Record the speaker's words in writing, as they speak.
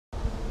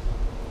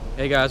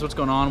Hey guys, what's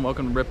going on?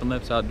 Welcome to Rip and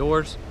Lips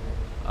Outdoors.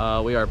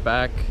 We are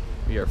back.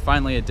 We are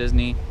finally at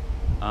Disney.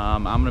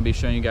 I'm going to be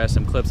showing you guys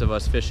some clips of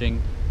us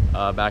fishing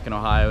back in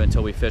Ohio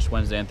until we fish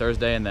Wednesday and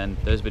Thursday, and then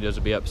those videos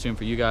will be up soon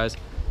for you guys.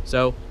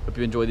 So, hope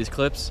you enjoy these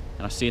clips,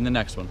 and I'll see you in the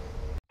next one.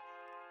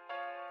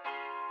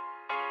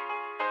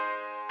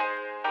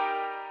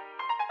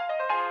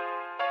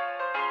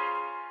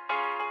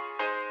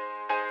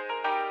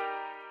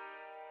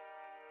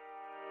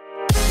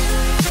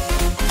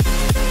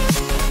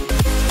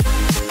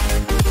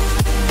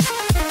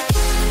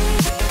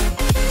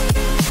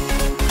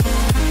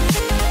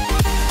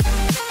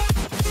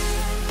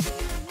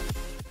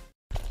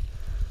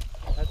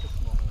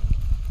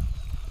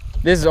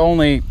 This is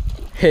only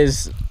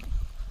his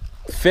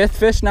fifth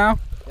fish now.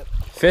 Yep.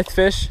 Fifth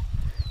fish,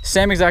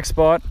 same exact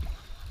spot.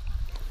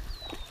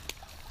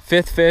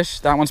 Fifth fish.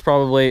 That one's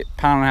probably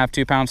pound and a half,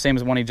 2 pounds, same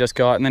as the one he just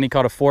caught. And then he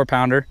caught a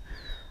 4-pounder.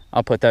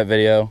 I'll put that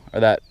video, or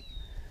that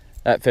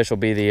fish will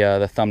be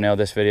the thumbnail of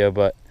this video.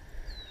 But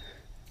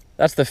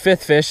that's the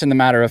fifth fish in the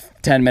matter of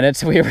 10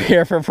 minutes. We were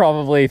here for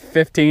probably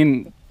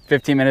 15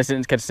 minutes,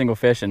 didn't catch a single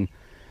fish, and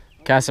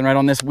casting right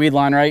on this weed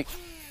line right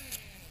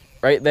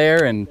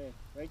there, and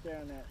right there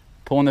on that.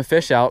 Pulling the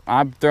fish out.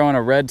 I'm throwing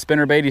a red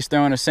spinnerbait, he's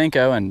throwing a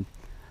senko, and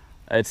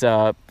it's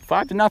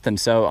 5-0,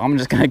 so I'm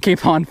just gonna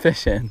keep on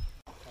fishing.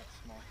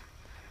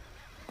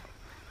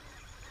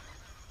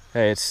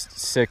 Hey, it's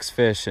 6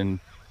 fish and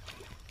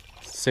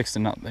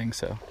 6-0,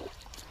 so.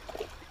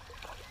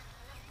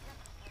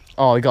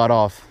 Oh, he got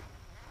off.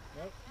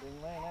 Nope,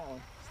 didn't land that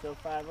one. Still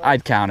 5 left.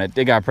 I'd count it.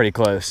 They got pretty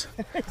close.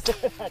 I'd count it.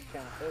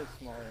 It was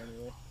smaller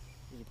anyway.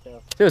 You could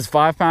tell. If it was a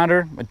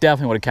 5-pounder, I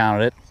definitely would have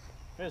counted it.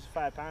 If it was a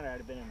 5-pounder, I'd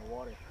have been in the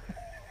water.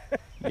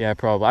 Yeah,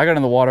 probably. I got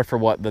in the water for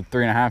what, the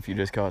 3.5 you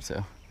just caught,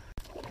 so.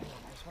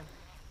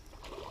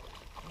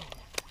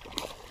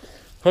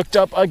 Hooked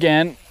up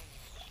again.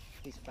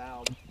 He's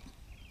fouled.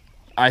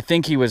 I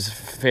think he was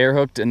fair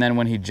hooked, and then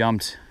when he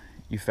jumped,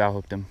 you foul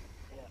hooked him.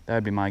 Yeah. That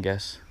would be my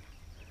guess.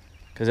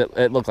 Because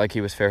it looked like he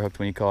was fair hooked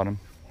when you caught him.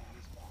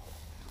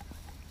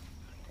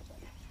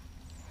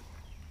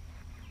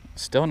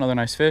 Still another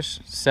nice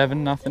fish.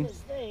 7-0.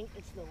 It's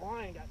the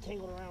line got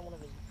tangled around one of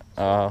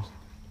his.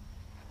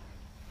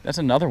 That's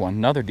another one,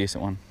 another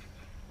decent one.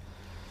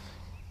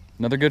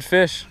 Another good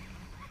fish.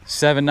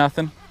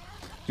 7-0.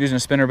 Using a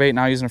spinnerbait,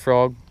 now using a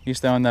frog. He's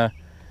throwing the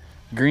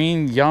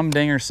green Yum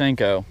Dinger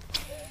Senko.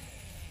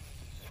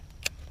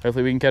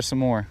 Hopefully we can catch some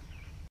more.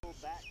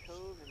 Back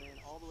cove and then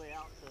all the way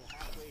out to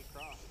halfway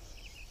across.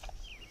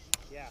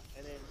 Yeah,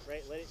 and then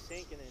let it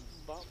sink and then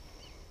bump,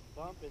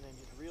 and then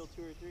just reel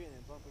 2 or 3 and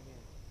then bump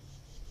again.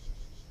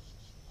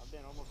 I've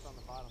been almost on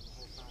the bottom the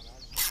whole time.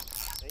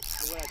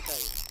 What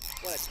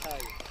I tell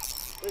you.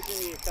 Listen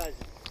to your cousin.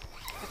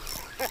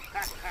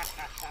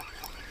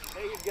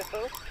 There you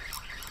go.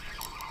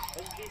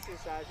 That's a decent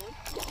size one.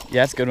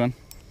 Yeah, that's a good one.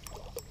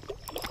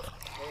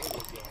 There you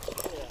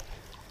go. Yeah.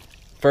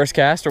 First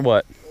cast or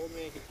what? Old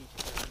man can teach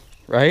you.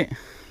 Right?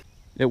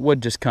 It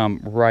would just come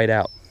right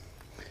out.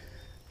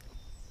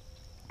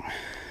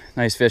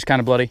 Nice fish, kind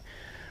of bloody.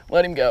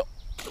 Let him go.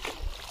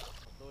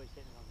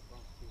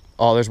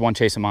 Oh, there's one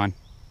chasing mine.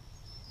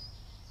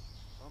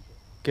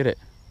 Get it.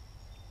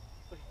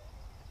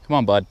 Come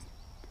on, bud.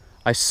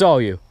 I saw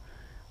you.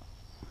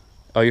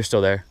 Oh, you're still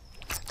there.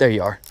 There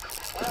you are.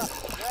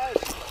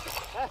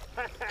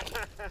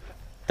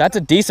 That's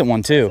a decent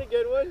one, too. That's a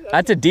good one.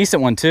 That's a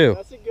decent one, too.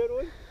 That's a good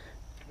one.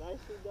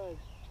 Nicely done.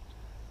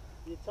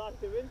 You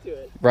talked him into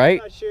it. Right?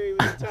 I'm not sure he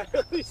was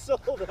entirely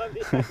sold on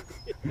the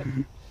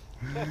idea.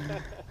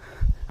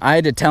 I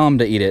had to tell him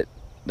to eat it.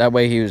 That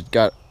way he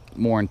got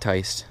more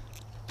enticed.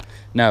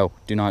 No,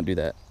 do not do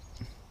that.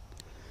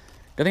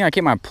 Good thing I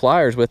keep my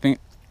pliers with me,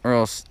 or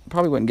else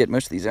probably wouldn't get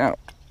most of these out.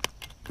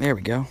 There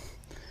we go.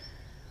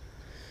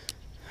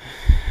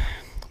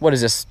 What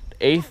is this,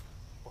 8th?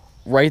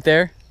 Right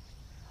there?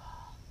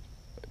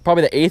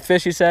 Probably the 8th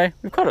fish, you say?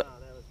 We've caught it. No,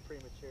 that was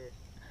premature.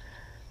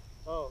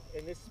 Oh,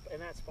 in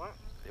that spot?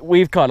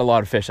 We've caught a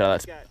lot of fish out of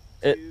that spot.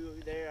 I've got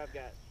 2 there. I've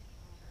got,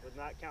 with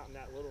not counting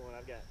that little one,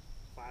 I've got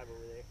 5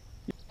 over there.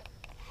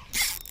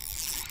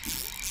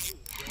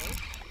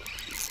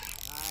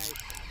 Nice.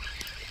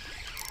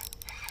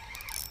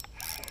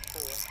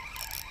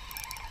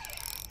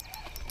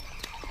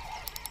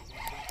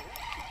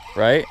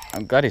 Right?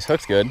 I'm glad his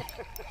hook's good.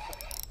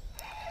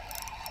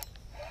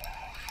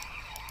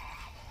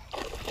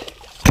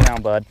 Sit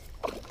down, bud.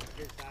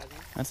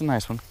 That's a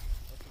nice one.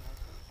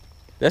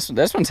 This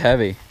one's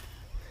heavy.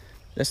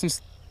 This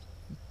one's...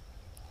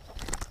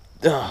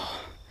 Ugh.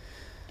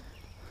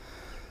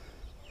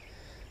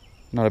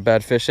 Not a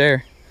bad fish there.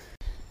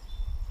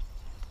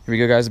 Here we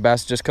go, guys. The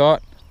bass just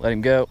caught. Let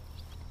him go.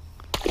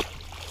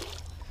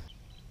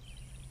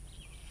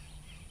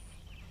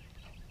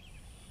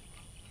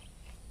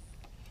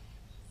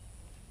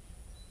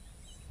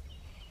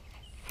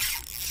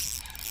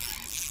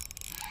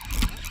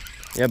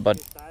 Yeah, bud.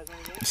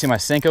 You see my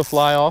senko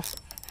fly off?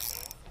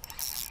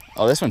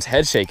 Oh, this one's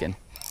head shaking.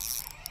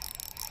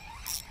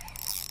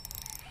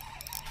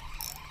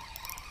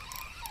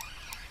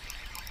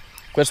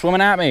 Quit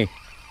swimming at me.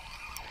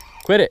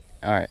 Quit it.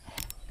 All right.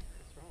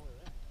 What's wrong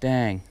with that?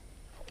 Dang.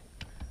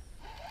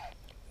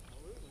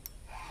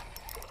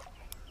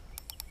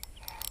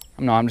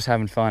 No, I'm just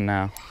having fun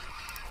now.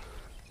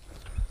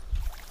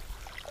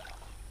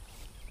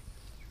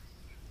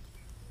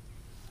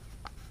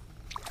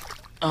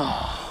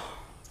 Oh.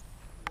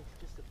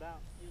 It's just about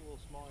a little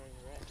smaller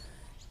than the rest.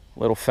 A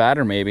little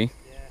fatter maybe.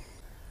 Yeah.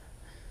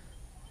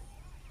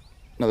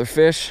 Another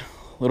fish,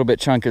 a little bit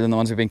chunkier than the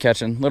ones we've been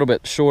catching. A little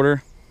bit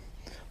shorter,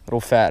 a little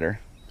fatter.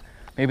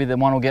 Maybe the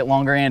one will get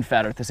longer and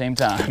fatter at the same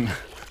time.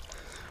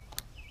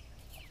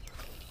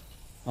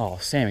 Oh,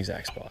 same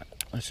exact spot.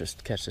 Let's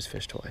just catch this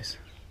fish twice.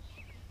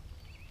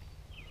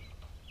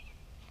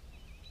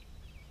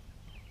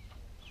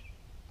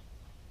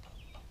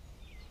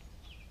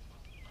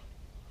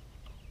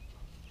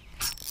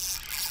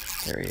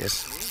 There he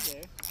is.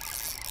 There.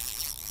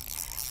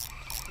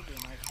 Could be a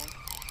nice one.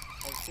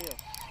 How's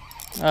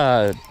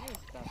it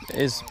feel?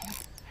 Is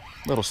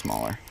a little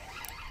smaller.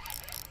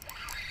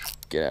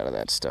 Get out of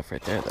that stuff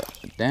right there.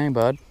 Dang,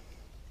 bud.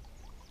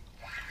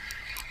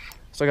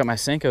 Still got my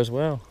senko as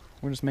well.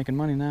 We're just making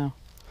money now.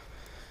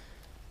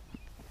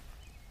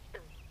 I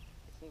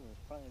think we're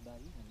probably about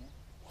even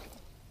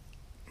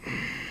now.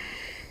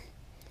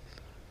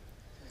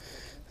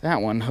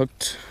 That one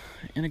hooked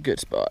in a good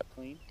spot.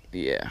 Clean?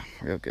 Yeah,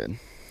 real good.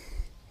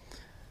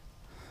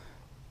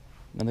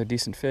 Another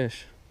decent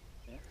fish.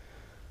 Yeah.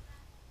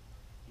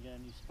 You got a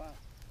new spot.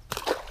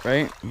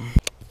 Right?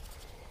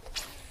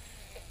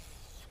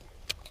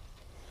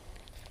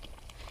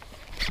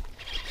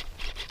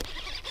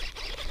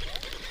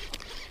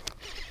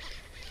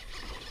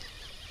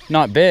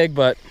 Not big,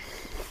 but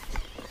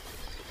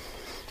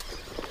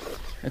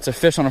it's a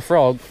fish on a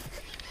frog.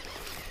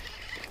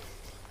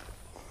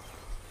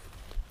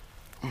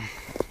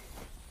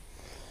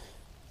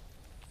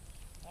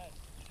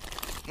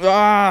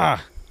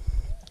 Ah!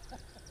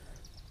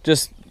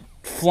 Just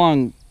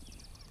flung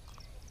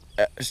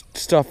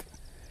stuff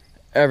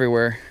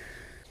everywhere.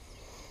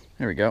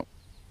 There we go.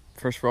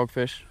 First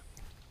frogfish.